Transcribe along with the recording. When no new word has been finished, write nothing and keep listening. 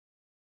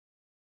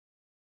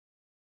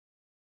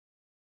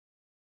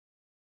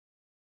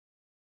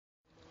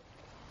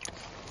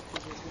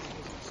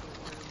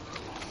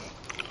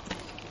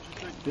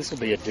This will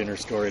be a dinner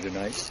story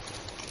tonight.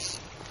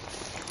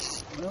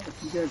 Well,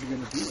 if you guys are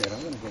going to do that,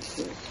 I'm going to go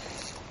fish.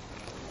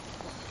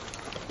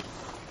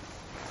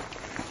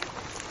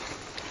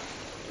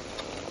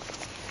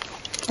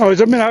 Oh, does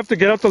that mean I have to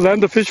get out to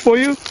land the fish for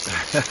you?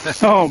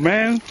 Oh,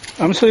 man.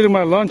 I'm still eating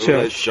my lunch We'll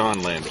here. let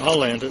Sean land it. I'll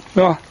land it.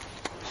 Well,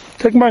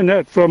 take my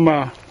net from...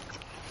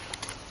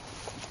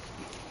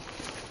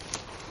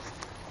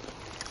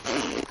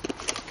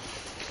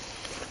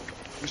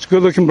 It's a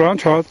good-looking brown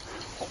trout.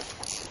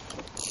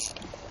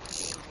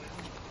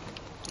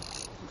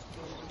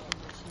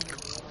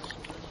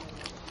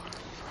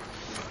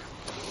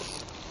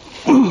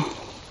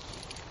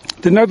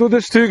 Didn't I do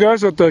this to you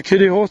guys at the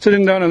kiddie hole,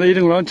 sitting down and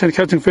eating lunch and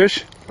catching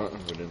fish? We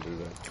didn't do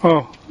that.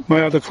 Oh,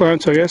 my other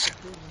clients, I guess.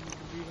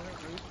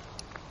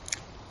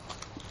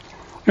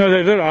 You know,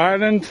 there's an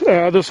island,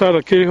 other side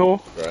of kiddie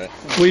hole. Right.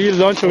 We eat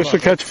lunch, we used to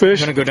catch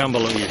fish. I'm going to go down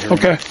below you here.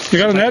 Okay, you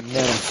got a net?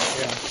 Yeah.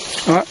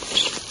 All right.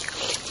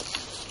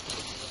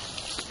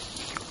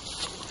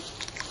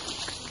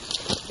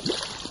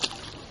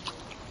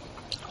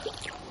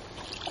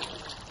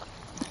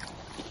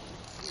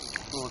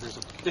 Oh, there's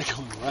a big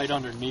one right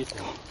underneath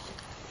him.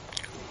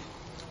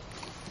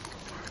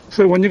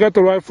 So when you got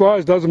the right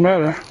flies, doesn't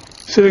matter.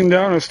 Sitting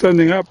down or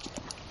standing up.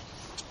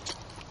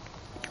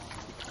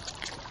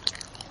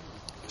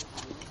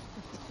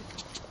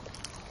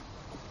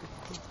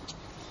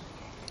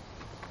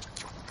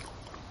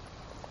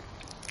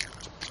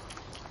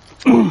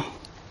 Nice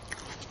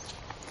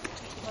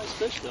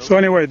fish, though. So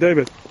anyway,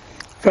 David,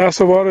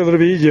 faster water, a little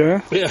bit easier,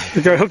 huh? Yeah.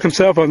 The guy hooked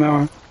himself on that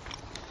one.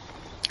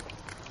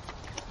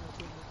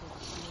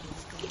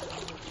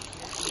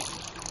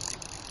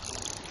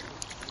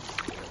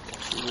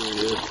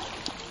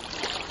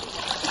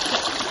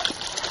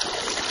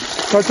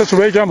 Let's just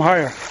raise them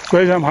higher.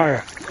 Raise them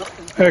higher.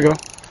 There you go.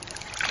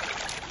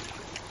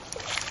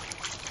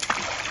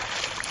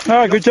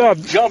 Ah, good job.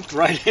 Jumped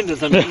right into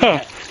the Yeah.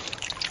 net.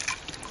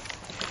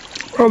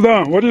 Well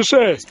done. What do you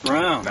say?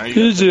 Brown. Now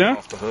you Easy, huh?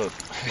 off the hook.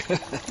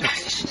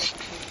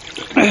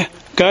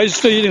 Guys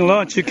still eating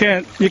lunch. You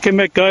can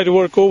make guys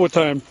work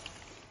overtime.